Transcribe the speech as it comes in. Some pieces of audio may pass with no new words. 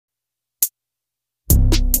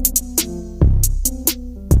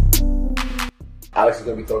Alex is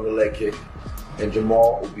going to be throwing the leg kick, and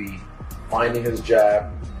Jamal will be finding his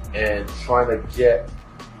jab and trying to get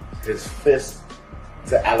his fist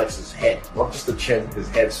to Alex's head, not just the chin, his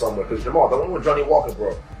head somewhere. Because Jamal, the one with Johnny Walker,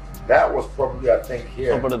 bro, that was probably, I think,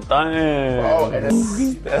 here. Over the time. Bro, and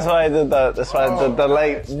then, that's why I did that. That's why I did the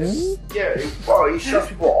light. Yeah, bro, he shuts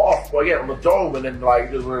people off. Bro, yeah, on the dome, and then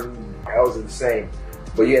like that was insane.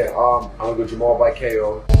 But yeah, I'm gonna go Jamal by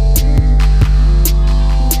KO.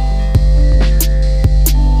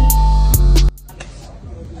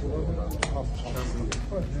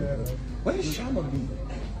 What is Shama be?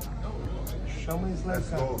 Shama is like let's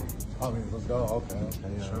go. Okay,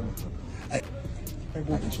 yeah. Hey, I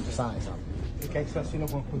get you to sign something. Ele quer que você assine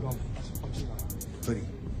alguma coisa, pode ir lá. Hoodie.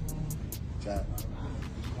 Chat.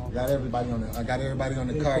 I got everybody on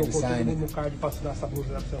the card to sign it.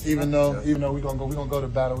 Even though we're gonna go to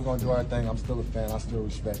battle, we're gonna do our thing. I'm still a fan. I still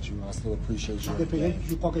respect you. I still appreciate you. Independente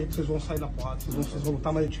de qual que vocês vão sair na porrada, vocês vão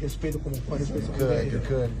lutar, mas eu te respeito como fã. You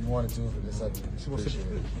could, if you wanted to. Se você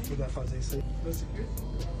puder fazer isso aí.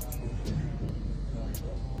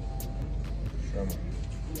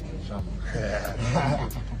 Chama.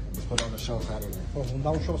 Let's put on the show Saturday. Pô, vamos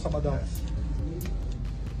dar show sabadão.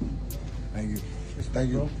 Thank you.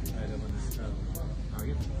 Thank you.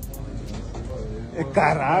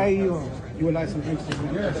 Caralho! You will like some drinks?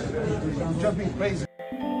 Yes. Jumping crazy.